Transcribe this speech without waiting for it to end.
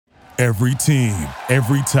Every team,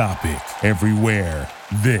 every topic, everywhere.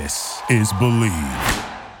 This is Believe.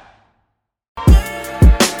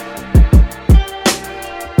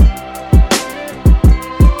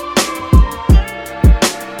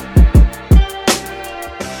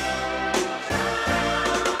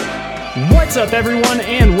 What's up, everyone,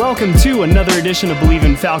 and welcome to another edition of Believe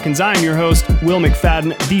in Falcons. I'm your host, Will McFadden.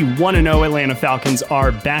 The 1-0 Atlanta Falcons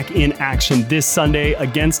are back in action this Sunday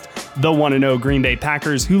against the 1-0 Green Bay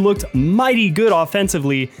Packers, who looked mighty good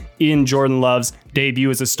offensively in Jordan Love's debut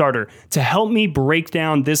as a starter. To help me break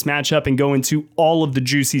down this matchup and go into all of the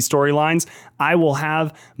juicy storylines, I will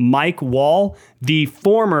have Mike Wahle, the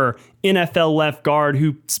former NFL left guard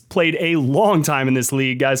who played a long time in this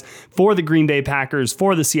league, guys, for the Green Bay Packers,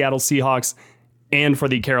 for the Seattle Seahawks, and for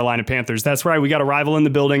the Carolina Panthers. That's right, we got a rival in the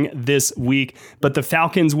building this week, but the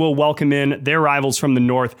Falcons will welcome in their rivals from the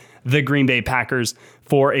north, the Green Bay Packers,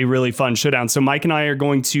 for a really fun showdown. So Mike and I are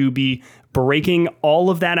going to be breaking all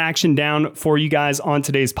of that action down for you guys on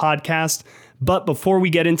today's podcast. But before we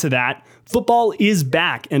get into that, football is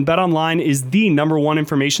back, and BetOnline is the number one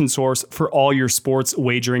information source for all your sports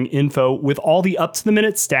wagering info with all the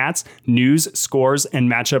up-to-the-minute stats, news, scores,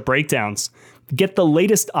 and matchup breakdowns. Get the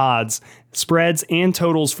latest odds, spreads, and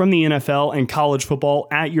totals from the NFL and college football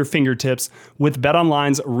at your fingertips with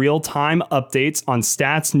BetOnline's real-time updates on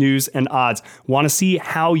stats, news, and odds. Want to see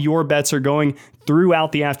how your bets are going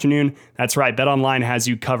throughout the afternoon? That's right, BetOnline has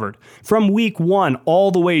you covered. From week 1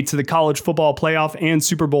 all the way to the college football playoff and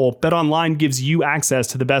Super Bowl, BetOnline gives you access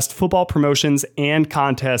to the best football promotions and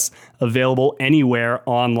contests available anywhere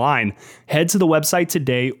online. Head to the website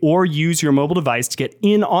today or use your mobile device to get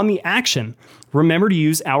in on the action. Remember to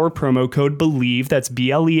use our promo code BELIEVE, that's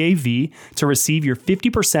BLEAV, to receive your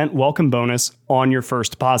 50% welcome bonus on your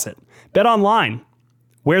first deposit. BetOnline,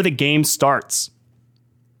 where the game starts.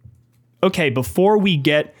 Okay, before we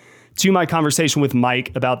get to my conversation with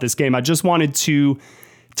Mike about this game, I just wanted to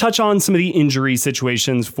touch on some of the injury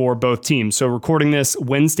situations for both teams. So recording this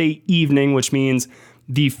Wednesday evening, which means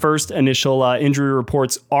the first initial injury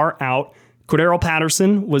reports are out. Cordero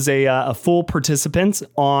Patterson was a full participant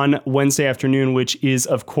on Wednesday afternoon, which is,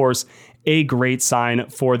 of course, a great sign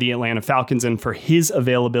for the Atlanta Falcons and for his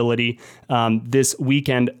availability this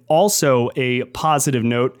weekend. Also, a positive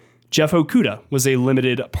note, Jeff Okudah was a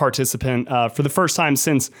limited participant for the first time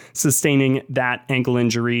since sustaining that ankle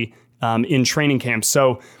injury in training camp.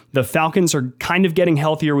 So the Falcons are kind of getting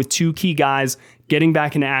healthier with two key guys getting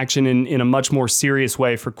back into action in a much more serious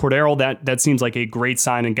way. For Cordero, that seems like a great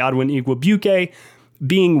sign. And Godwin Igwebuike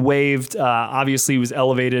being waived, obviously was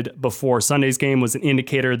elevated before Sunday's game, was an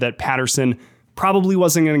indicator that Patterson probably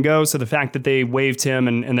wasn't going to go. So the fact that they waived him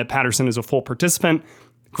and that Patterson is a full participant,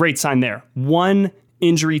 great sign there. One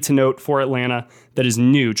injury to note for Atlanta that is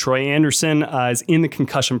new. Troy Anderson is in the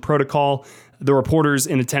concussion protocol. The reporters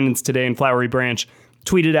in attendance today in Flowery Branch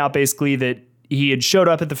tweeted out basically that he had showed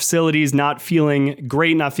up at the facilities not feeling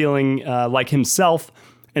great, not feeling like himself.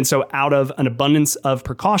 And so out of an abundance of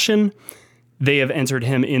precaution, they have entered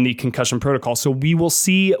him in the concussion protocol. So we will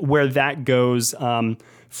see where that goes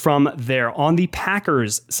from there. On the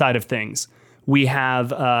Packers side of things, we have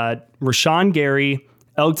Rashawn Gary,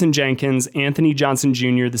 Elgton Jenkins, Anthony Johnson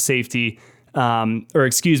Jr., the safety,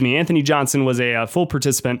 Anthony Johnson was a full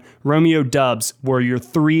participant. Romeo Doubs were your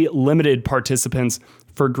three limited participants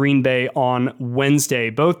for Green Bay on Wednesday.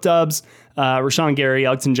 Both Doubs, Rashawn Gary,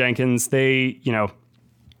 Elgton Jenkins,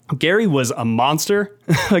 Gary was a monster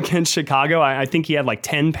against Chicago. I think he had like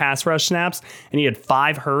 10 pass rush snaps and he had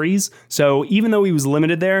 5 hurries. So even though he was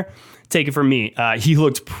limited there, take it from me, he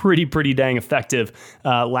looked pretty dang effective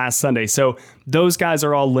last Sunday. So those guys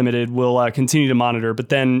are all limited. We'll continue to monitor. But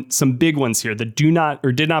then some big ones here that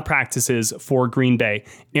did not practices for Green Bay.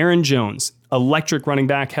 Aaron Jones, electric running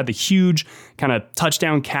back, had the huge kind of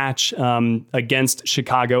touchdown catch against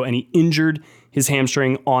Chicago, and he injured his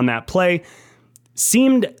hamstring on that play.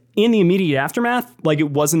 Seemed in the immediate aftermath like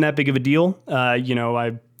it wasn't that big of a deal.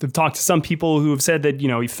 I've talked to some people who have said that,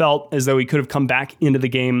 he felt as though he could have come back into the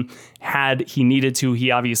game had he needed to.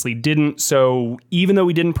 He obviously didn't. So even though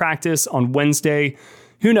he didn't practice on Wednesday,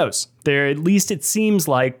 who knows? There, at least it seems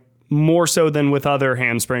like more so than with other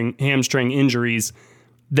hamstring injuries,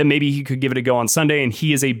 that maybe he could give it a go on Sunday. And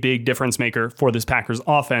he is a big difference maker for this Packers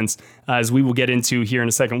offense, as we will get into here in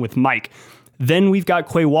a second with Mike. Then we've got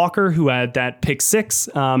Quay Walker, who had that pick 6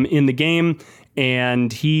 in the game.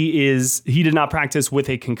 And he did not practice with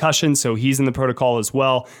a concussion, so he's in the protocol as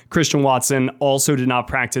well. Christian Watson also did not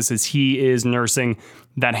practice as he is nursing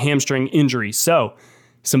that hamstring injury. So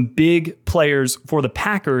some big players for the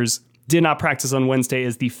Packers did not practice on Wednesday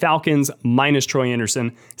is the Falcons minus Troy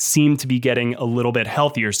Anderson seem to be getting a little bit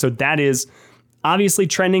healthier. So that is obviously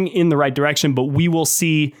trending in the right direction, but we will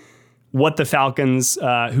see what the Falcons,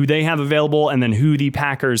 who they have available, and then who the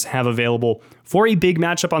Packers have available for a big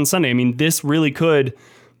matchup on Sunday. I mean, this really could,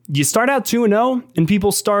 you start out 2-0 and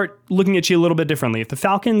people start looking at you a little bit differently. If the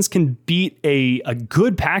Falcons can beat a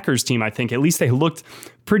good Packers team, I think at least they looked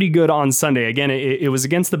pretty good on Sunday. Again, it was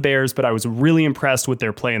against the Bears, but I was really impressed with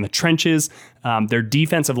their play in the trenches. Their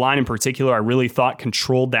defensive line in particular, I really thought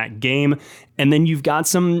controlled that game. And then you've got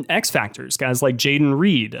some X factors, guys like Jaden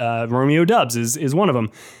Reed, Romeo Doubs is one of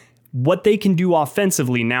them. What they can do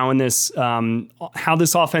offensively now in this, how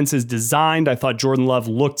this offense is designed, I thought Jordan Love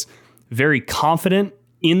looked very confident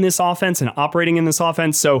in this offense and operating in this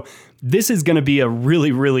offense. So this is going to be a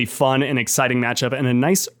really, really fun and exciting matchup and a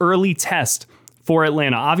nice early test for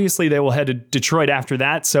Atlanta. Obviously, they will head to Detroit after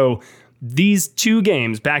that. So these two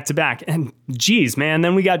games back to back, and geez, man,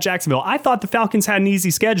 then we got Jacksonville. I thought the Falcons had an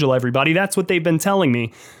easy schedule, everybody. That's what they've been telling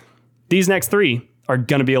me. These next three are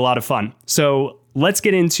going to be a lot of fun. So let's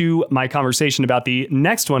get into my conversation about the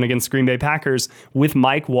next one against the Green Bay Packers with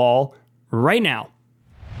Mike Wahle right now.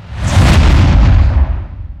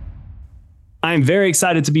 I'm very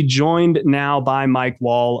excited to be joined now by Mike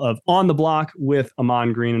Wahle of On the Block with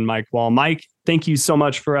Amon Green and Mike Wahle. Mike, thank you so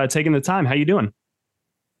much for taking the time. How you doing?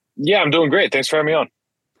 Yeah, I'm doing great. Thanks for having me on.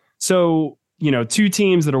 So, two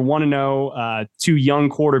teams that are 1-0, two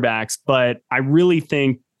young quarterbacks, but I really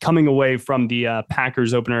think coming away from the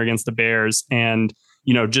Packers opener against the Bears and,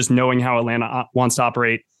 just knowing how Atlanta wants to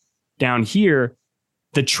operate down here,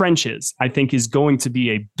 the trenches, I think, is going to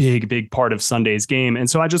be a big, big part of Sunday's game. And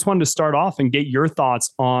so I just wanted to start off and get your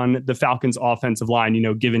thoughts on the Falcons offensive line,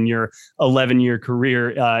 given your 11-year career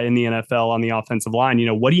in the NFL on the offensive line.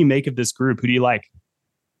 What do you make of this group? Who do you like?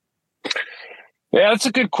 Yeah, that's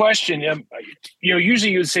a good question.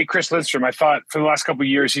 Usually you would say Chris Lindstrom. I thought for the last couple of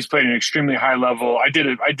years he's played at an extremely high level. I did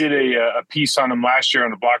a piece on him last year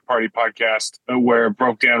on the Block Party podcast where it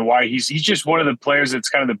broke down why he's just one of the players that's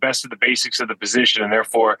kind of the best of the basics of the position, and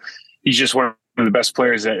therefore he's just one of the best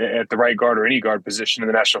players at the right guard or any guard position in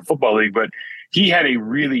the National Football League. But he had a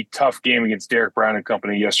really tough game against Derek Brown and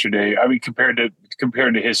company yesterday. I mean, compared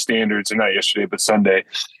to his standards, and not yesterday but Sunday,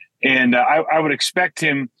 and I would expect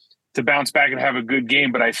him to bounce back and have a good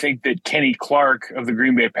game. But I think that Kenny Clark of the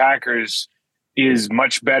Green Bay Packers is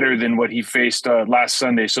much better than what he faced last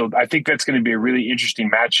Sunday. So I think that's going to be a really interesting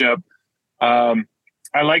matchup.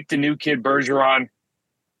 I like the new kid Bergeron.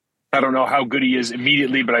 I don't know how good he is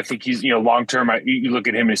immediately, but I think he's, long-term, you look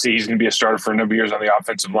at him and say he's going to be a starter for a number of years on the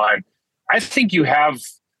offensive line. I think you have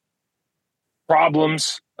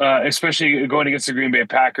problems, especially going against the Green Bay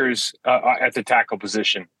Packers at the tackle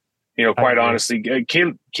position. Quite honestly,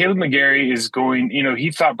 Caleb McGarry is going, he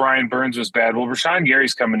thought Brian Burns was bad. Well, Rashawn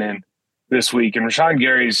Gary's coming in this week, and Rashawn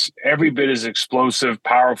Gary's every bit as explosive,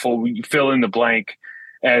 powerful, fill in the blank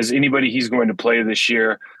as anybody he's going to play this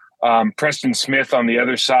year. Preston Smith on the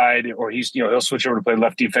other side, or he'll switch over to play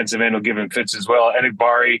left defensive end. He'll give him fits as well.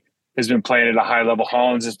 Edegbari has been playing at a high level.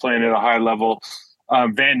 Hollins is playing at a high level.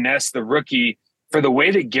 Van Ness, the rookie, for the way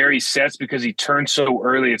that Gary sets, because he turns so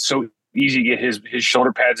early, it's so easy to get his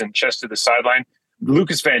shoulder pads and chest to the sideline.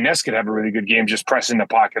 Lucas Van Ness could have a really good game just pressing the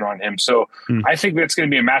pocket on him. So I think that's going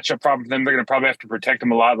to be a matchup problem for them. They're going to probably have to protect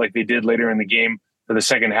him a lot like they did later in the game for the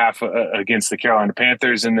second half against the Carolina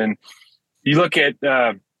Panthers. And then you look at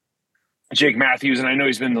Jake Matthews, and I know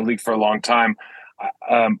he's been in the league for a long time.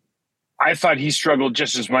 I thought he struggled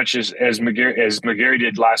just as much as McGarry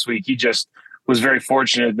did last week. He just was very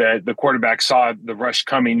fortunate that the quarterback saw the rush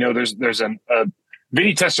coming. There's a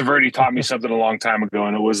Vinny Testaverde taught me something a long time ago,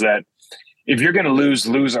 and it was that if you're going to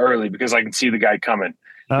lose early, because I can see the guy coming.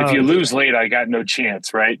 If you lose late, I got no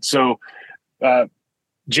chance, right? So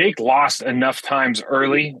Jake lost enough times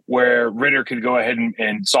early where Ritter could go ahead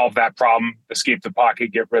and solve that problem, escape the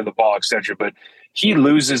pocket, get rid of the ball, etc. But he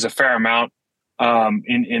loses a fair amount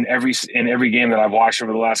in every game that I've watched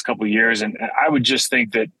over the last couple of years, and I would just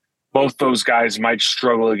think that both those guys might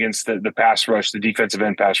struggle against the pass rush, the defensive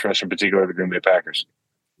end pass rush, in particular, the Green Bay Packers.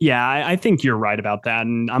 Yeah, I think you're right about that.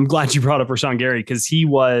 And I'm glad you brought up Rashawn Gary, because he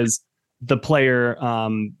was the player,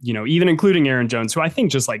 even including Aaron Jones, who I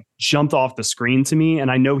think just jumped off the screen to me. And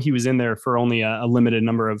I know he was in there for only a limited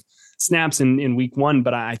number of snaps in week one,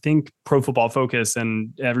 but I think Pro Football Focus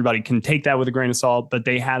and everybody can take that with a grain of salt, but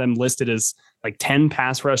they had him listed as 10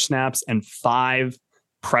 pass rush snaps and 5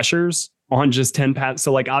 pressures on just 10 passes.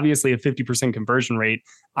 So like obviously a 50% conversion rate.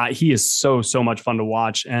 He is so much fun to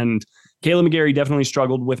watch. And Caleb McGarry definitely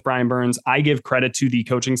struggled with Brian Burns. I give credit to the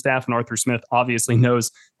coaching staff, and Arthur Smith obviously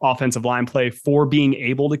knows offensive line play, for being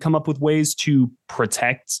able to come up with ways to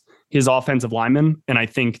protect his offensive linemen. And I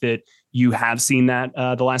think that you have seen that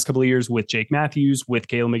the last couple of years with Jake Matthews, with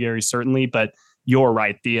Caleb McGarry, certainly. But you're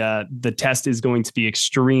right. The test is going to be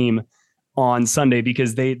extreme on Sunday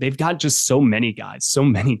because they've got just so many guys, so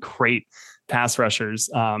many great pass rushers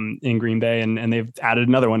in Green Bay. And they've added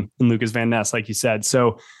another one in Lucas Van Ness, like you said.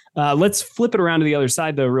 So let's flip it around to the other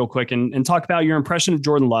side, though, real quick and talk about your impression of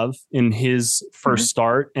Jordan Love in his first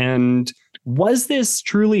start. And was this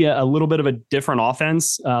truly a little bit of a different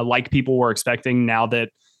offense like people were expecting now that,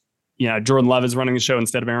 Jordan Love is running the show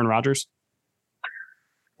instead of Aaron Rodgers?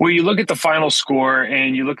 Well, you look at the final score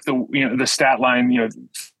and you look at the stat line,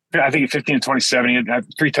 I think 15 to 27, he had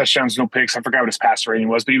 3 touchdowns, no picks. I forgot what his passer rating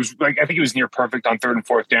was, but he was I think he was near perfect on 3rd and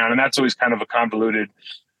 4th down. And that's always kind of a convoluted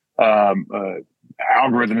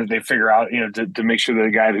algorithm that they figure out, to make sure that a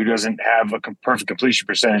guy who doesn't have a perfect completion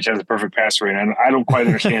percentage has a perfect passer rating. And I don't quite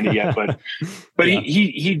understand it yet, but yeah.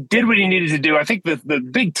 he did what he needed to do. I think the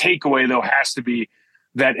big takeaway though has to be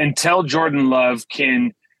that until Jordan Love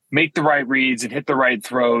can make the right reads and hit the right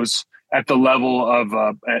throws at the level of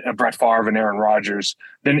a Brett Favre and Aaron Rodgers,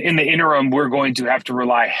 then in the interim, we're going to have to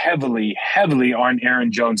rely heavily on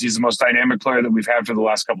Aaron Jones. He's the most dynamic player that we've had for the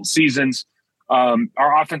last couple of seasons.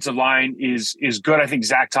 Our offensive line is good. I think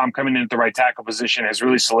Zach Tom coming in at the right tackle position has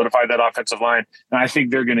really solidified that offensive line. And I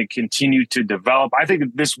think they're going to continue to develop. I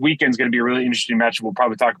think this weekend's going to be a really interesting matchup. We'll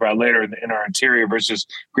probably talk about it later in our interior versus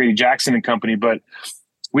Grady Jackson and company. But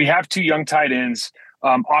we have 2 young tight ends.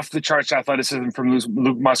 Off the charts athleticism from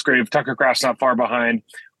Luke Musgrave. Tucker Kraft's not far behind.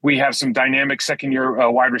 We have some dynamic second-year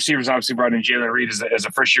wide receivers. Obviously, brought in Jalen Reed as a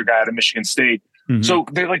first-year guy out of Michigan State. Mm-hmm. So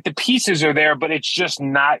they're like the pieces are there, but it's just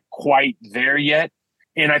not quite there yet.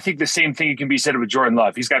 And I think the same thing can be said with Jordan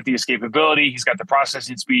Love. He's got the escapability, he's got the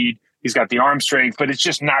processing speed, he's got the arm strength, but it's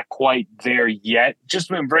just not quite there yet. Just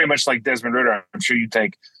very much like Desmond Ridder, I'm sure you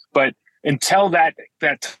think. But until that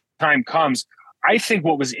time comes, I think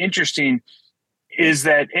what was interesting is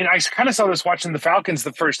that, and I kind of saw this watching the Falcons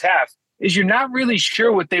the first half, is you're not really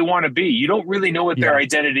sure what they want to be. You don't really know what their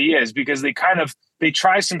identity is because they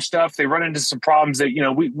try some stuff. They run into some problems that,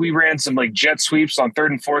 we ran some like jet sweeps on 3rd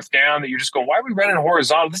and 4th down that you're just going, why are we running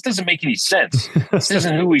horizontal? This doesn't make any sense. This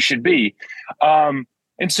isn't who we should be. And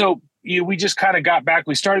so we just kind of got back.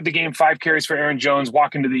 We started the game 5 carries for Aaron Jones,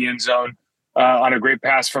 walking to the end zone on a great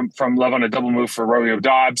pass from Love on a double move for Romeo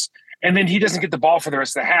Doubs. And then he doesn't get the ball for the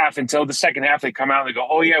rest of the half until the second half. They come out and they go,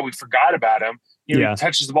 oh, yeah, we forgot about him. He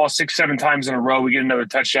touches the ball 6-7 times in a row. We get another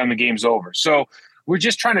touchdown. The game's over. So we're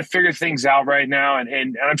just trying to figure things out right now.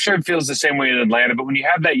 And I'm sure it feels the same way in Atlanta. But when you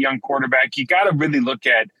have that young quarterback, you got to really look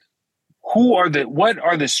at what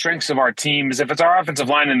are the strengths of our teams. If it's our offensive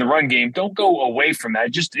line in the run game, don't go away from that.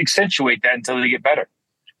 Just accentuate that until they get better.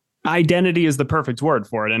 Identity is the perfect word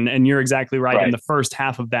for it. And you're exactly right. In the first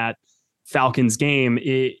half of that Falcons game,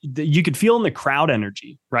 you could feel in the crowd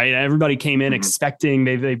energy, right? Everybody came in expecting,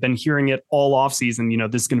 they've been hearing it all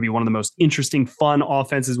offseason. This is going to be one of the most interesting, fun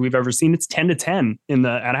offenses we've ever seen. It's 10-10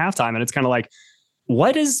 at halftime. And it's kind of like,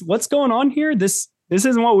 what's going on here? This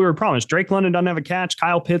isn't what we were promised. Drake London doesn't have a catch.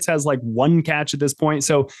 Kyle Pitts has like 1 catch at this point.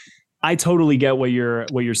 So I totally get what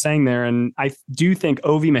you're saying there. And I do think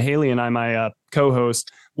Ovi Mahaley and I, my co-host,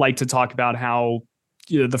 like to talk about how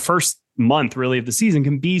the first month really of the season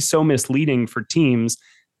can be so misleading for teams.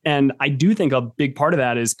 And I do think a big part of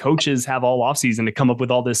that is coaches have all offseason to come up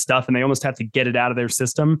with all this stuff, and they almost have to get it out of their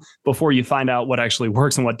system before you find out what actually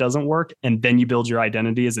works and what doesn't work. And then you build your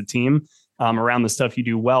identity as a team around the stuff you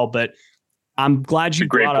do well. But I'm glad you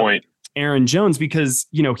brought up Aaron Jones because,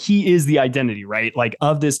 he is the identity, right? Like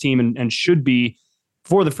of this team and should be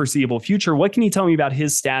for the foreseeable future. What can you tell me about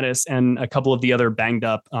his status and a couple of the other banged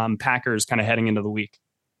up Packers kind of heading into the week?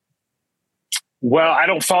 Well, I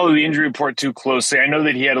don't follow the injury report too closely. I know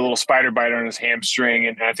that he had a little spider bite on his hamstring,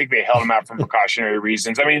 and I think they held him out for precautionary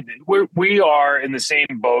reasons. I mean, we are in the same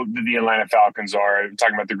boat that the Atlanta Falcons are,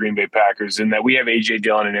 talking about the Green Bay Packers, in that we have A.J.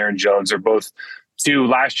 Dillon and Aaron Jones. They're both 2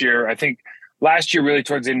 last year. I think last year, really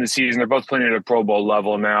towards the end of the season, they're both playing at a Pro Bowl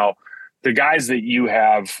level. Now, the guys that you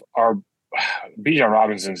have are – Bijan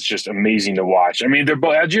Robinson's just amazing to watch. I mean, they're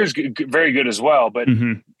both Algiers very good as well, but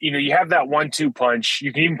you have that 1-2 punch.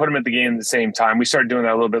 You can even put them at the game at the same time. We started doing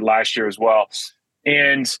that a little bit last year as well.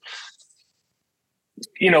 And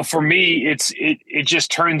for me, it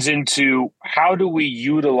just turns into how do we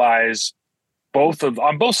utilize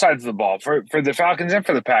on both sides of the ball for the Falcons and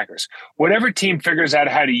for the Packers. Whatever team figures out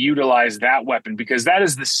how to utilize that weapon, because that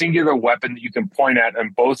is the singular weapon that you can point at on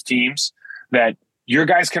both teams, that your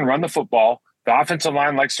guys can run the football. The offensive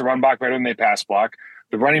line likes to run block better than they pass block.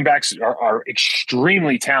 The running backs are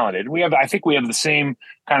extremely talented. I think we have the same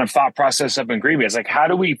kind of thought process up in Green Bay. It's like, how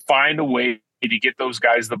do we find a way to get those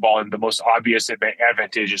guys the ball in the most obvious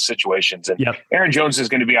advantageous situations? And Aaron Jones is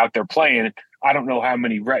going to be out there playing. I don't know how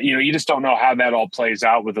many, you just don't know how that all plays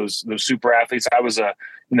out with those super athletes. Our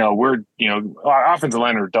offensive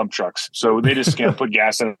line are dump trucks, so they just can't put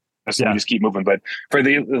gas in us and just keep moving. But for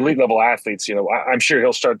the elite level athletes, I'm sure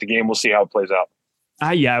he'll start the game. We'll see how it plays out.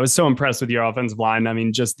 I was so impressed with your offensive line. I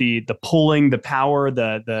mean, just the pulling, the power,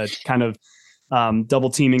 the kind of double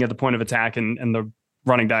teaming at the point of attack, and the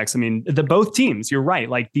running backs. I mean, both teams. You're right.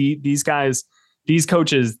 Like these guys, these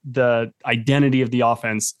coaches, the identity of the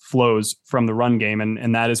offense flows from the run game,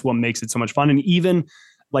 and that is what makes it so much fun. And even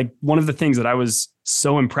like one of the things that I was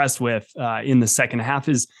so impressed with in the second half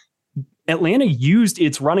is Atlanta used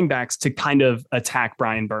its running backs to kind of attack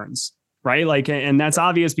Brian Burns. Right. Like, and that's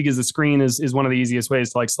obvious because the screen is one of the easiest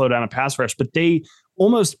ways to like slow down a pass rush, but they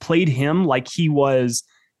almost played him like he was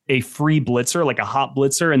a free blitzer, like a hot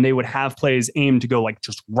blitzer, and they would have plays aimed to go like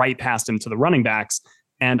just right past him to the running backs.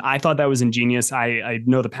 And I thought that was ingenious. I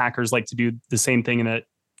know the Packers like to do the same thing, in that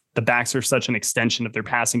the backs are such an extension of their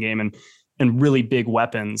passing game and really big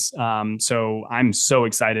weapons. So I'm so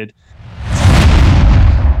excited.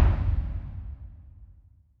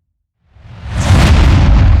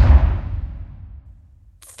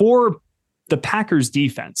 For the Packers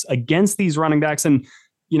defense against these running backs. And,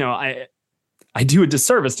 I do a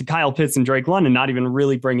disservice to Kyle Pitts and Drake London, not even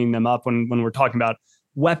really bringing them up when we're talking about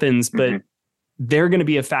weapons, but they're going to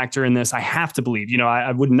be a factor in this. I have to believe,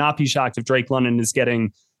 I would not be shocked if Drake London is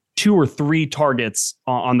getting 2 or 3 targets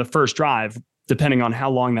on the first drive, depending on how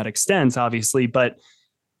long that extends, obviously. But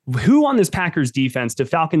who on this Packers defense do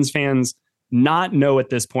Falcons fans not know at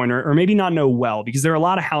this point, or maybe not know well, because there are a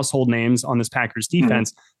lot of household names on this Packers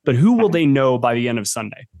defense, but who will they know by the end of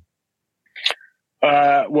Sunday?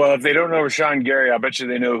 Well, if they don't know Rashawn Gary, I bet you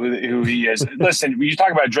they know who he is. Listen, you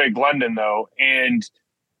talk about Drake London, though, and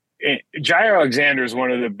Jair Alexander is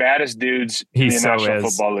one of the baddest dudes in the National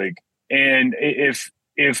Football League. And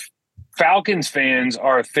if Falcons fans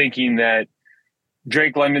are thinking that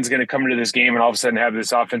Drake London's going to come into this game and all of a sudden have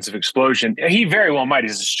this offensive explosion, he very well might.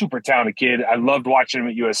 He's a super talented kid. I loved watching him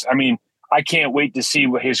at US. I mean, I can't wait to see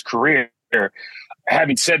what his career.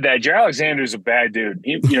 Having said that, Jair Alexander is a bad dude.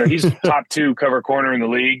 He's top 2 cover corner in the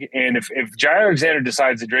league. And if Jair Alexander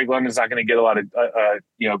decides that Drake London's not going to get a lot of,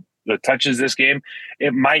 the touches this game,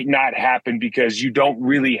 it might not happen because you don't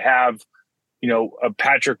really have, a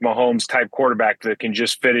Patrick Mahomes type quarterback that can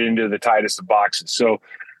just fit it into the tightest of boxes. So,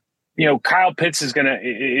 Kyle Pitts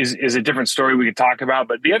is a different story we could talk about,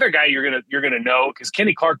 but the other guy you're gonna know, because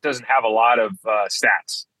Kenny Clark doesn't have a lot of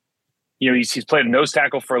stats. He's played a nose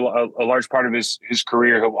tackle for a large part of his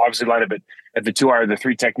career. He'll obviously line up at the 2-hour, the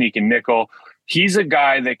 3 technique and nickel. He's a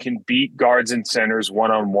guy that can beat guards and centers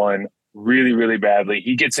one-on-one really, really badly.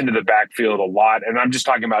 He gets into the backfield a lot, and I'm just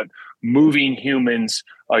talking about moving humans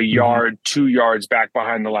a yard, 2 yards back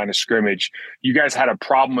behind the line of scrimmage. You guys had a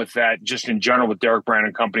problem with that just in general with Derek Brown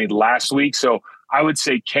and company last week. So I would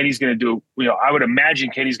say Kenny's going to I would imagine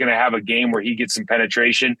Kenny's going to have a game where he gets some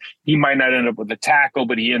penetration. He might not end up with a tackle,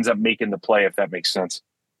 but he ends up making the play, if that makes sense.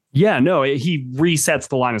 Yeah, no, he resets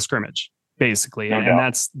the line of scrimmage, basically. And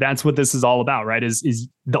that's what this is all about, right? Is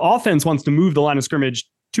the offense wants to move the line of scrimmage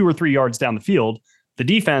 2 or 3 yards down the field. The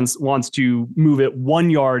defense wants to move it 1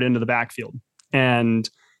 yard into the backfield. And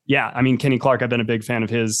yeah, I mean, Kenny Clark, I've been a big fan of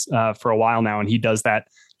his for a while now, and he does that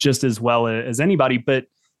just as well as anybody. But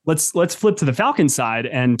let's flip to the Falcons side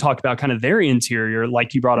and talk about kind of their interior,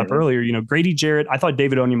 like you brought up earlier. Grady Jarrett, I thought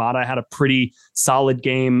David Onyemata had a pretty solid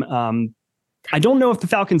game. I don't know if the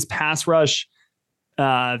Falcons pass rush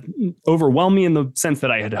overwhelmed me in the sense that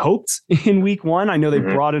I had hoped in week 1. I know they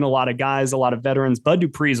brought in a lot of guys, a lot of veterans. Bud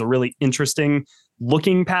Dupree is a really interesting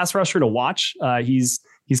looking pass rusher to watch. He's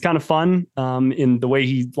kind of fun in the way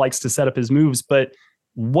he likes to set up his moves. But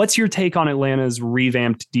what's your take on Atlanta's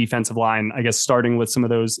revamped defensive line? I guess starting with some of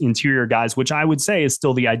those interior guys, which I would say is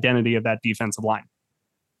still the identity of that defensive line.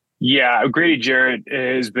 Yeah, Grady Jarrett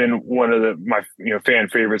has been one of my fan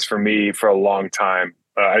favorites for me for a long time.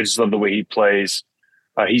 I just love the way he plays.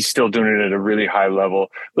 He's still doing it at a really high level.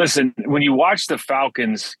 Listen, when you watch the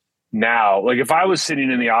Falcons now, like if I was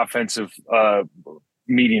sitting in the offensive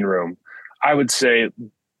meeting room, I would say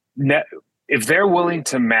if they're willing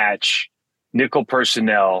to match nickel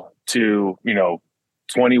personnel to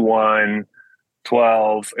 21,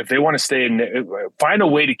 12, if they want to stay in, find a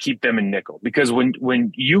way to keep them in nickel. Because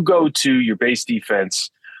when you go to your base defense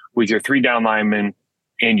with your 3 down linemen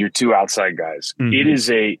and your 2 outside guys,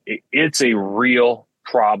 it's a real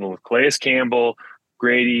problem with Calais Campbell,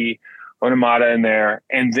 Grady, Onamata in there,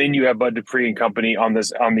 and then you have Bud Dupree and company on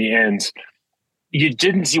the ends. You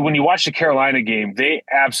didn't see when you watched the Carolina game, they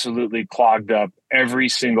absolutely clogged up every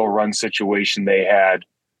single run situation they had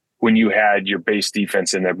when you had your base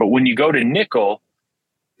defense in there. But when you go to nickel,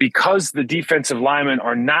 because the defensive linemen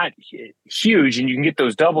are not huge and you can get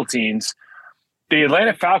those double teams, the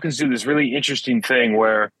Atlanta Falcons do this really interesting thing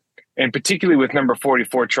where, and particularly with number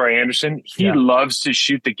 44, Troy Anderson, he loves to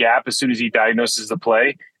shoot the gap as soon as he diagnoses the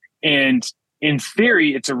play. And in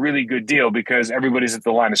theory, it's a really good deal because everybody's at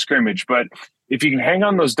the line of scrimmage. But if you can hang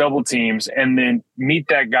on those double teams and then meet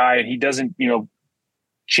that guy and he doesn't,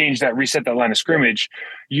 reset that line of scrimmage,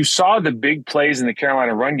 you saw the big plays in the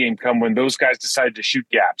Carolina run game come when those guys decided to shoot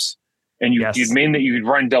gaps. And you'd mean that you could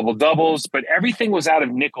run doubles, but everything was out of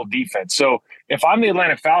nickel defense. So if I'm the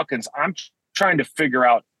Atlanta Falcons, I'm trying to figure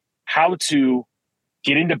out how to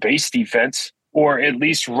get into base defense or at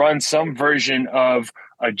least run some version of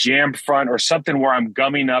a jam front or something where I'm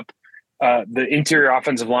gumming up the interior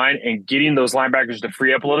offensive line and getting those linebackers to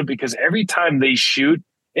free up a little, because every time they shoot,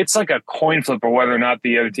 it's like a coin flip of whether or not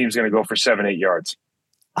the other team's going to go for 7-8 yards.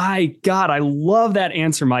 I love that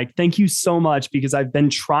answer, Mike. Thank you so much, because I've been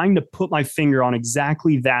trying to put my finger on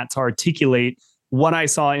exactly that to articulate what I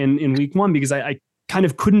saw in week 1, because I kind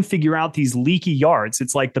of couldn't figure out these leaky yards.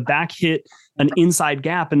 It's like the back hit an inside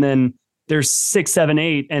gap and then there's 6, 7,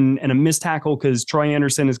 8 and a missed tackle because Troy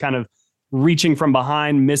Anderson is kind of reaching from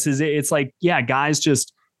behind, misses it. It's like, guys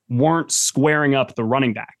just weren't squaring up the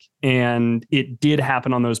running back. And it did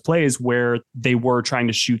happen on those plays where they were trying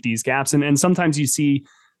to shoot these gaps. And sometimes you see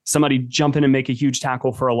somebody jump in and make a huge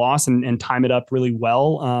tackle for a loss and time it up really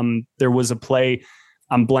well. There was a play,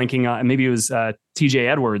 I'm blanking on, maybe it was TJ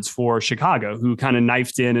Edwards for Chicago, who kind of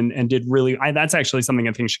knifed in and did really, that's actually something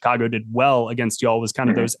I think Chicago did well against y'all, was kind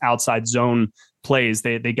of those outside zone plays.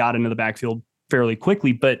 They got into the backfield fairly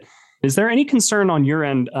quickly. But is there any concern on your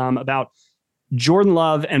end about Jordan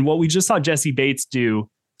Love and what we just saw Jesse Bates do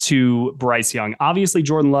to Bryce Young? Obviously,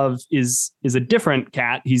 Jordan Love is a different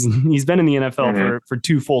cat. He's been in the NFL for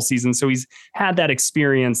 2 full seasons, so he's had that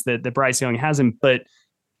experience that Bryce Young hasn't. But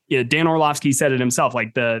Dan Orlovsky said it himself,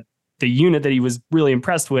 like the unit that he was really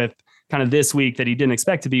impressed with kind of this week that he didn't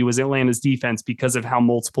expect to be was Atlanta's defense, because of how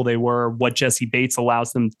multiple they were, what Jesse Bates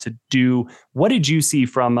allows them to do. What did you see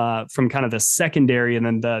from kind of the secondary and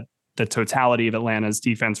then the totality of Atlanta's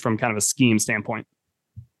defense from kind of a scheme standpoint?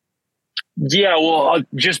 Yeah, well, I'll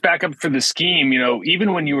just back up for the scheme.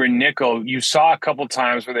 Even when you were nickel, you saw a couple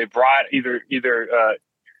times where they brought either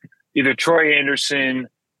Troy Anderson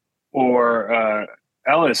or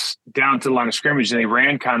Ellis down to the line of scrimmage, and they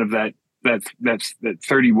ran kind of that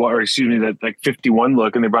 31, or excuse me, that like 51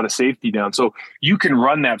 look, and they brought a safety down. So you can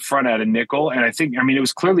run that front out of nickel, and it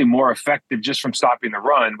was clearly more effective just from stopping the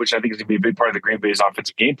run, which I think is going to be a big part of the Green Bay's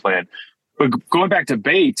offensive game plan. But going back to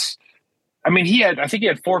Bates, he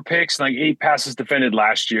had 4 picks and like 8 passes defended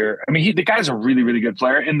last year. The guy's a really, really good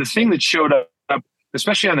player. And the thing that showed up,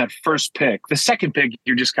 especially on that first pick, the second pick,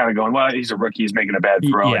 you're just kind of going, well, he's a rookie, he's making a bad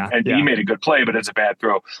throw. And he made a good play, but it's a bad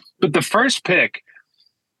throw. But the first pick,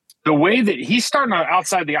 the way that he's starting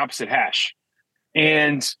outside the opposite hash.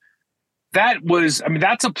 And that was,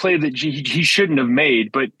 that's a play that he shouldn't have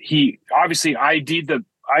made, but he obviously ID'd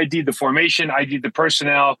the formation, ID'd the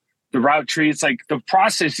personnel, the route tree. It's like the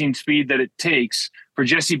processing speed that it takes for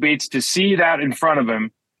Jesse Bates to see that in front of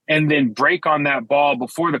him and then break on that ball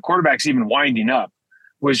before the quarterback's even winding up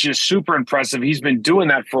was just super impressive. He's been doing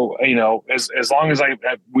that for, as long as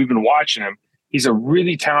we've been watching him. He's a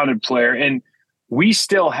really talented player. And we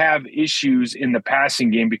still have issues in the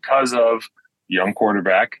passing game because of young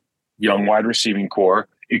quarterback, young wide receiving core,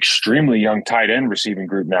 extremely young tight end receiving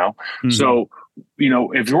group now. Mm-hmm. So,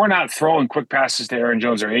 if we're not throwing quick passes to Aaron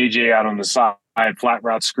Jones or AJ out on the side, flat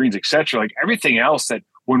route screens, etc., like everything else that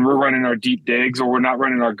when we're running our deep digs or we're not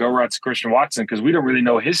running our go routes to Christian Watson because we don't really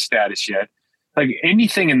know his status yet, like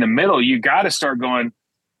anything in the middle, you got to start going,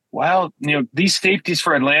 well, these safeties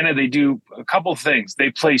for Atlanta, they do a couple things. They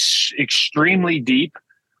play extremely deep.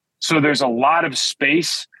 So there's a lot of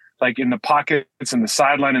space, like in the pockets and the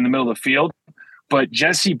sideline in the middle of the field. But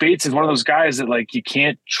Jesse Bates is one of those guys that, like, you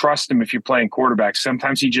can't trust him if you're playing quarterback.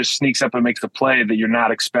 Sometimes he just sneaks up and makes the play that you're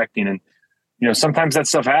not expecting. And, sometimes that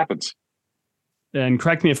stuff happens. And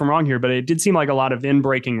correct me if I'm wrong here, but it did seem like a lot of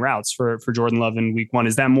in-breaking routes for Jordan Love in week 1.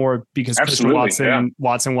 Is that more because Christian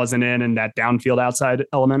Watson wasn't in and that downfield outside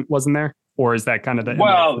element wasn't there? Or is that kind of the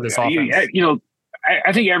well, this offense?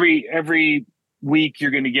 I think every week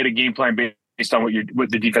you're going to get a game plan based on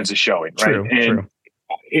what the defense is showing, right? True.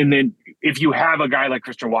 And then if you have a guy like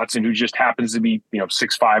Christian Watson who just happens to be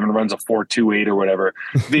 6'5" and runs a 4.28 or whatever,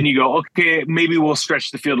 then you go, okay, maybe we'll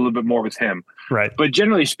stretch the field a little bit more with him. Right. But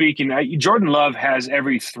generally speaking, Jordan Love has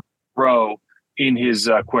every throw in his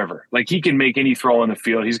quiver. Like, he can make any throw on the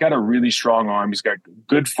field. He's got a really strong arm. He's got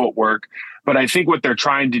good footwork. But I think what they're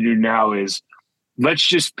trying to do now is let's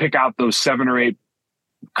just pick out those 7 or 8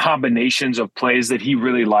 combinations of plays that he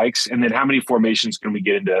really likes, and then how many formations can we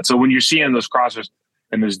get into that? So when you're seeing those crossers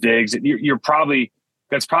and those digs,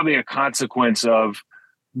 that's probably a consequence of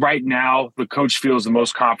right now the coach feels the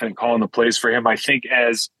most confident calling the plays for him. I think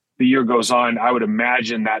as the year goes on, I would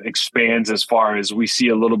imagine that expands as far as we see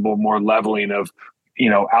a little bit more leveling of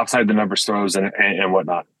outside the numbers throws and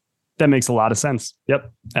whatnot. That makes a lot of sense.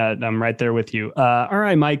 Yep. I'm right there with you. All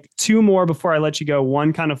right, Mike, 2 more before I let you go.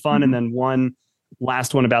 One kind of fun and then one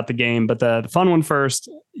last one about the game. But the fun one first.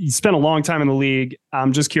 You spent a long time in the league.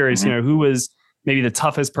 I'm just curious, who was maybe the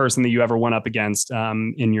toughest person that you ever went up against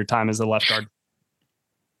in your time as a left guard?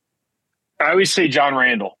 I always say John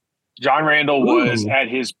Randall. John Randall was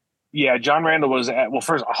John Randall was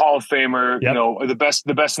first a Hall of Famer, yep. the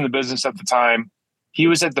best in the business at the time. He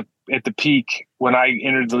was at the peak when I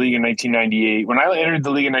entered the league in 1998. When I entered the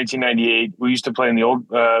league in 1998, we used to play in the old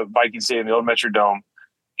Viking Stadium, the old Metrodome,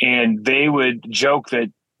 and they would joke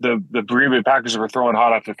that the Green Bay Packers were throwing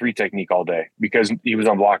hot off the 3 technique all day because he was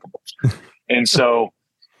unblockable. And so,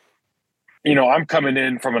 I'm coming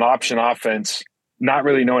in from an option offense, not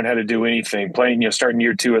really knowing how to do anything, playing, starting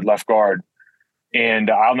year 2 at left guard. And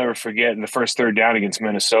I'll never forget in the first 3rd down against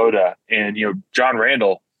Minnesota, and John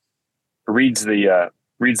Randall reads the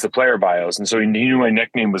player bios, and so he knew my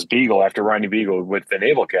nickname was Beagle after Ronnie Beagle with the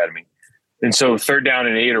Naval Academy. And so 3rd down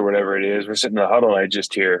and 8 or whatever it is, we're sitting in the huddle, and I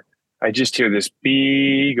just hear this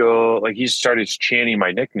Beagle, like he started chanting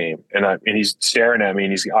my nickname, and he's staring at me,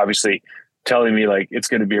 and he's obviously telling me like it's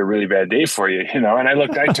going to be a really bad day for you, And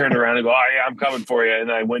I turned around and go, oh yeah, I'm coming for you.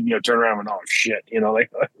 And I went, turn around and went, oh shit,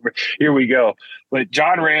 here we go. But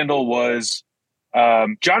John Randall was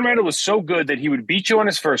so good that he would beat you on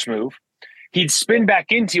his first move. He'd spin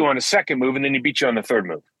back into you on a second move, and then he'd beat you on the third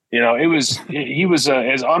move. He was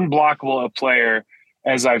as unblockable a player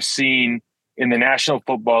as I've seen in the National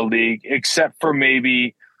Football League, except for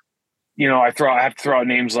maybe, I have to throw out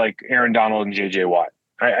names like Aaron Donald and J.J. Watt.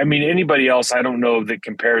 I mean, anybody else, I don't know that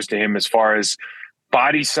compares to him as far as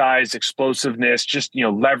body size, explosiveness, just,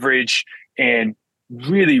 leverage, and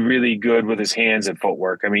really, really good with his hands and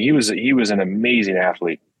footwork. I mean, he was an amazing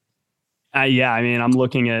athlete. Yeah, I mean, I'm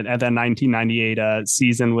looking at that 1998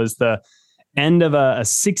 season was the end of a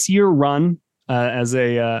 6-year run as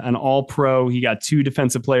an All-Pro. He got 2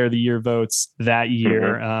 Defensive Player of the Year votes that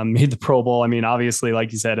year, made the Pro Bowl. I mean, obviously,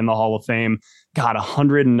 like you said, in the Hall of Fame, got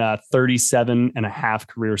 137 and a half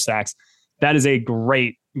career sacks. That is a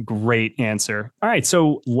great answer. All right,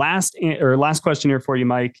 so last question here for you,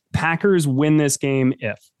 Mike. Packers win this game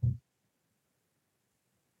if?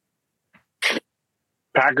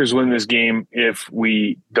 Packers win this game if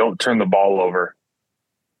we don't turn the ball over.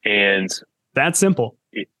 And that's simple.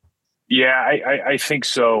 Yeah, I think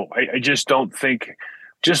so. I just don't think,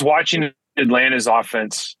 just watching Atlanta's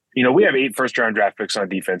offense, we have 8 first-round draft picks on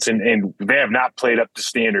defense, and they have not played up to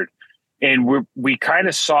standard. And we kind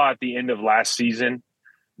of saw at the end of last season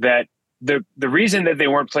that the reason that they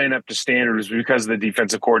weren't playing up to standard was because of the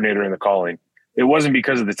defensive coordinator and the calling. It wasn't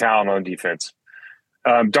because of the talent on defense.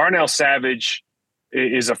 Darnell Savage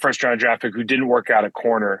is a first-round draft pick who didn't work out at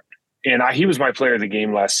corner, and he was my player of the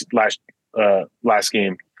game last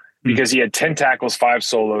game. Because he had 10 tackles, 5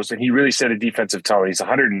 solos, and he really set a defensive tone. He's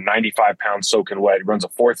 195 pounds soaking wet. He runs a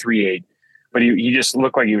 4.38, but he just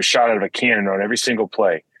looked like he was shot out of a cannon on every single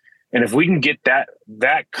play. And if we can get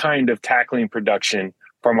that kind of tackling production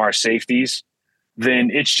from our safeties,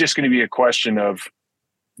 then it's just going to be a question of,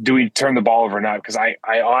 do we turn the ball over or not? Because I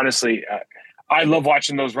honestly, I love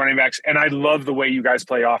watching those running backs, and I love the way you guys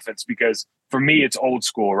play offense, because for me, it's old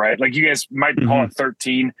school, right? Like, you guys might call it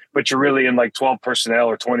 13, but you're really in like 12 personnel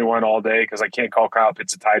or 21 all day, because I can't call Kyle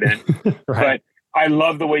Pitts a tight end. Right. But I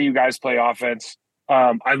love the way you guys play offense.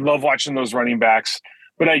 I love watching those running backs,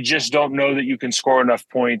 but I just don't know that you can score enough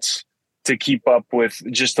points to keep up with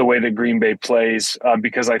just the way that Green Bay plays,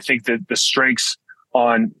 because I think that the strengths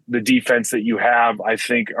on the defense that you have, I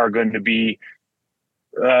think, are going to be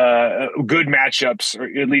good matchups,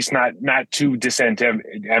 or at least not too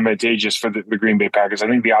disadvantageous for the Green Bay Packers. I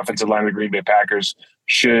think the offensive line of the Green Bay Packers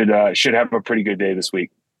should have a pretty good day this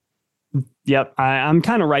week. Yep, I'm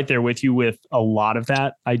kind of right there with you with a lot of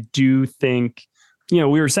that. I do think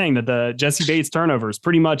we were saying that the Jesse Bates turnovers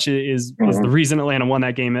pretty much was the reason Atlanta won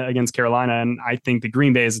that game against Carolina. And I think the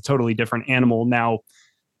Green Bay is a totally different animal. Now,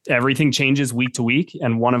 everything changes week to week.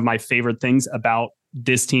 And one of my favorite things about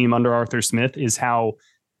this team under Arthur Smith is how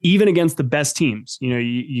even against the best teams,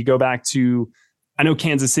 you go back to, I know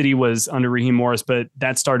Kansas City was under Raheem Morris, but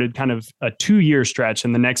that started kind of a 2-year stretch.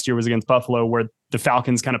 And the next year was against Buffalo, where the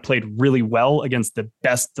Falcons kind of played really well against the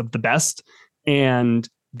best of the best. And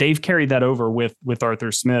they've carried that over with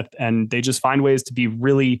Arthur Smith, and they just find ways to be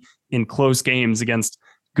really in close games against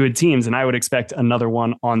good teams. And I would expect another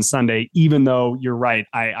one on Sunday, even though you're right.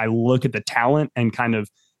 I look at the talent and kind of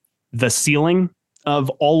the ceiling of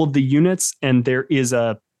all of the units, and there is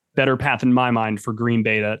a better path in my mind for Green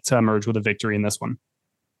Bay to emerge with a victory in this one.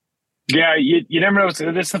 Yeah, you never know.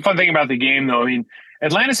 That's the fun thing about the game, though. I mean,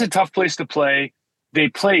 Atlanta's a tough place to play. They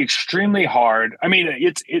play extremely hard. I mean,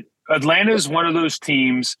 Atlanta is one of those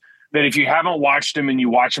teams that if you haven't watched them and you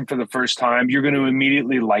watch them for the first time, you're going to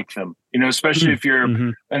immediately like them, especially if you're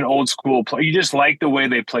an old school player. You just like the way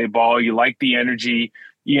they play ball. You like the energy.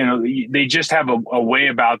 They just have a way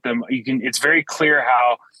about them. It's very clear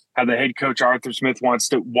how the head coach Arthur Smith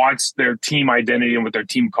wants their team identity and what their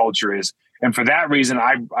team culture is. And for that reason,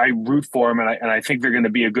 I root for them, and I think they're going to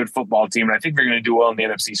be a good football team, and I think they're going to do well in the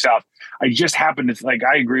NFC South. I just happen to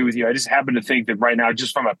I agree with you. I just happen to think that right now,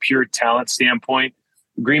 just from a pure talent standpoint,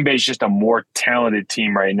 Green Bay is just a more talented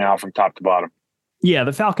team right now from top to bottom. Yeah,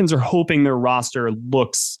 the Falcons are hoping their roster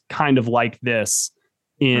looks kind of like this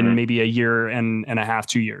in maybe a year and a half,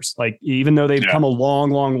 2 years. Like, even though they've come a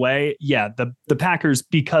long, long way, the Packers,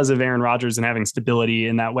 because of Aaron Rodgers and having stability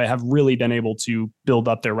in that way, have really been able to build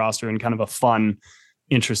up their roster in kind of a fun,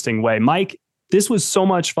 interesting way. Mike, this was so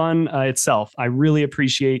much fun itself. I really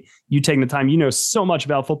appreciate you taking the time. You know so much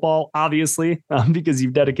about football, obviously, because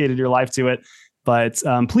you've dedicated your life to it. But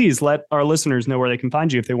please let our listeners know where they can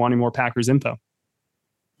find you if they want any more Packers info.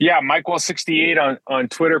 Yeah, MikeWall68 on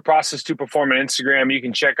Twitter, Process to Perform on Instagram. You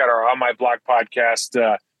can check out our On My Block podcast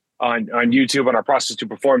on YouTube on our Process to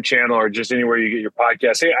Perform channel, or just anywhere you get your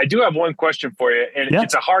podcast. Hey, I do have one question for you, and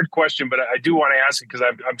it's a hard question, but I do want to ask it because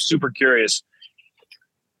I'm super curious.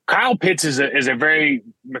 Kyle Pitts is a very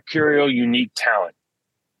mercurial, unique talent.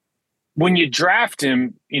 When you draft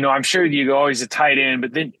him, I'm sure you go, he's a tight end,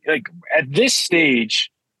 but then at this stage,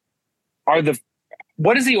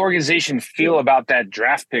 what does the organization feel about that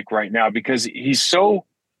draft pick right now? Because he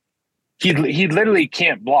literally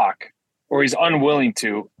can't block, or he's unwilling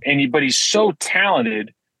to, but he's so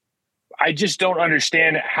talented. I just don't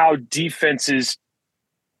understand how defenses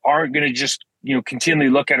aren't going to just, continually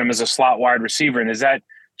look at him as a slot wide receiver. And does that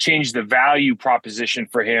change the value proposition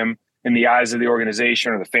for him in the eyes of the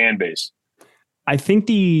organization or the fan base? I think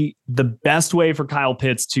the best way for Kyle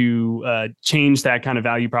Pitts to change that kind of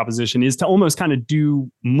value proposition is to almost kind of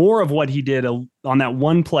do more of what he did on that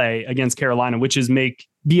one play against Carolina, which is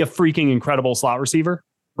be a freaking incredible slot receiver,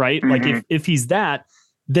 right? Like if he's that,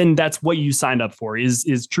 then that's what you signed up for,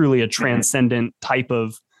 is truly a transcendent type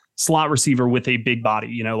of slot receiver with a big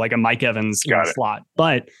body, like a Mike Evans in the slot.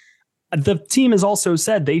 But the team has also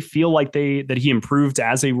said they feel like that he improved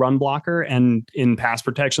as a run blocker and in pass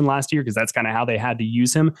protection last year, because that's kind of how they had to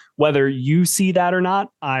use him. Whether you see that or not,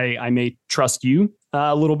 I may trust you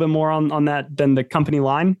a little bit more on that than the company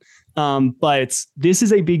line. But this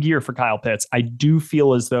is a big year for Kyle Pitts. I do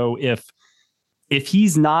feel as though if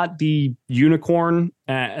he's not the unicorn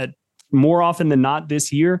more often than not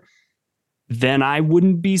this year, then I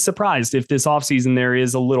wouldn't be surprised if this offseason there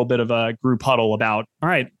is a little bit of a group huddle about, all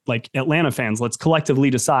right, like Atlanta fans, let's collectively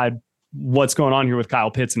decide what's going on here with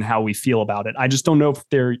Kyle Pitts and how we feel about it. I just don't know if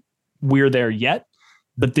we're there yet,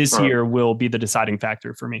 but this year will be the deciding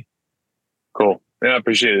factor for me. Cool. Yeah, I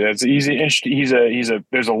appreciate it. It's easy.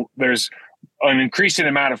 There's an increasing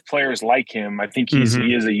amount of players like him. I think he is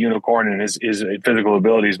a unicorn in his physical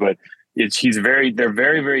abilities, but they're very,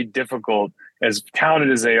 very difficult. As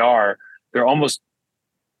talented as they are, they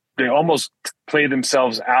almost play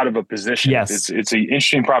themselves out of a position. Yes. It's an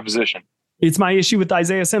interesting proposition. It's my issue with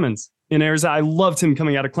Isaiah Simmons in Arizona. I loved him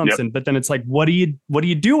coming out of Clemson, but then it's like, what do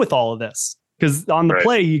you do with all of this? Because on the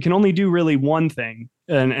play, you can only do really one thing.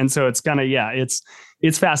 And so it's kind of,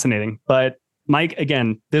 it's fascinating. But Mike,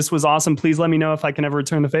 again, this was awesome. Please let me know if I can ever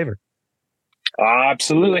return the favor.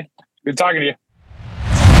 Absolutely. Good talking to you.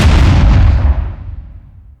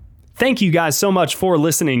 Thank you guys so much for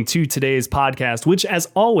listening to today's podcast, which as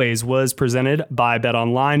always was presented by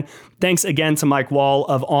BetOnline. Thanks again to Mike Wahle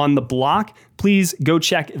of On the Block. Please go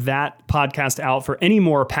check that podcast out for any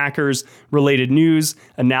more Packers related news,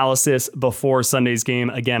 analysis before Sunday's game.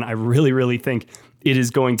 Again, I really, really think it is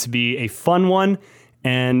going to be a fun one.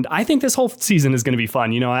 And I think this whole season is going to be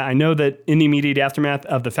fun. I know that in the immediate aftermath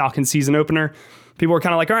of the Falcons season opener, people were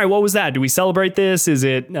kind of like, all right, what was that? Do we celebrate this? Is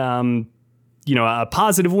it, a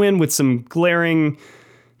positive win with some glaring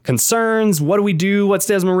concerns? What do we do? What's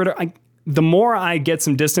Desmond Ridder? The more I get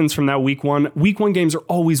some distance from that week one games are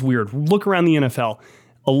always weird. Look around the NFL.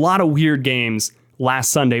 A lot of weird games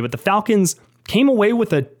last Sunday, but the Falcons came away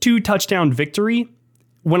with a 2-touchdown victory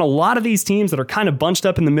when a lot of these teams that are kind of bunched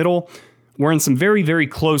up in the middle were in some very, very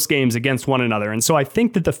close games against one another. And so I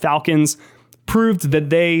think that the Falcons proved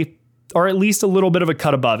that they are at least a little bit of a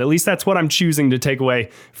cut above. At least that's what I'm choosing to take away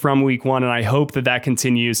from week one. And I hope that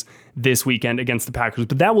continues this weekend against the Packers.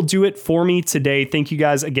 But that will do it for me today. Thank you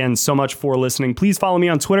guys again so much for listening. Please follow me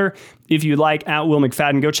on Twitter if you'd like, at Will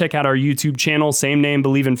McFadden. Go check out our YouTube channel, same name,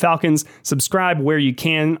 Believe in Falcons. Subscribe where you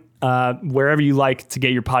can, wherever you like to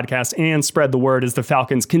get your podcast, and spread the word as the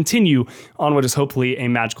Falcons continue on what is hopefully a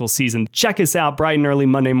magical season. Check us out bright and early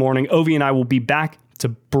Monday morning. Ovi and I will be back to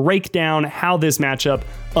break down how this matchup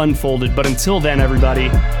unfolded. But until then, everybody,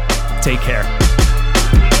 take care.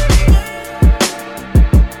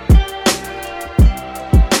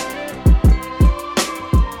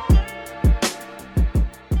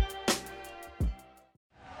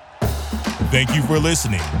 Thank you for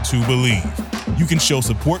listening to Believe. You can show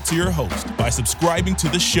support to your host by subscribing to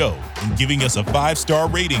the show and giving us a 5-star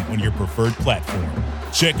rating on your preferred platform.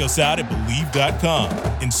 Check us out at Believe.com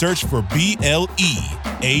and search for BLEAV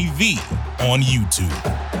on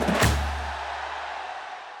YouTube.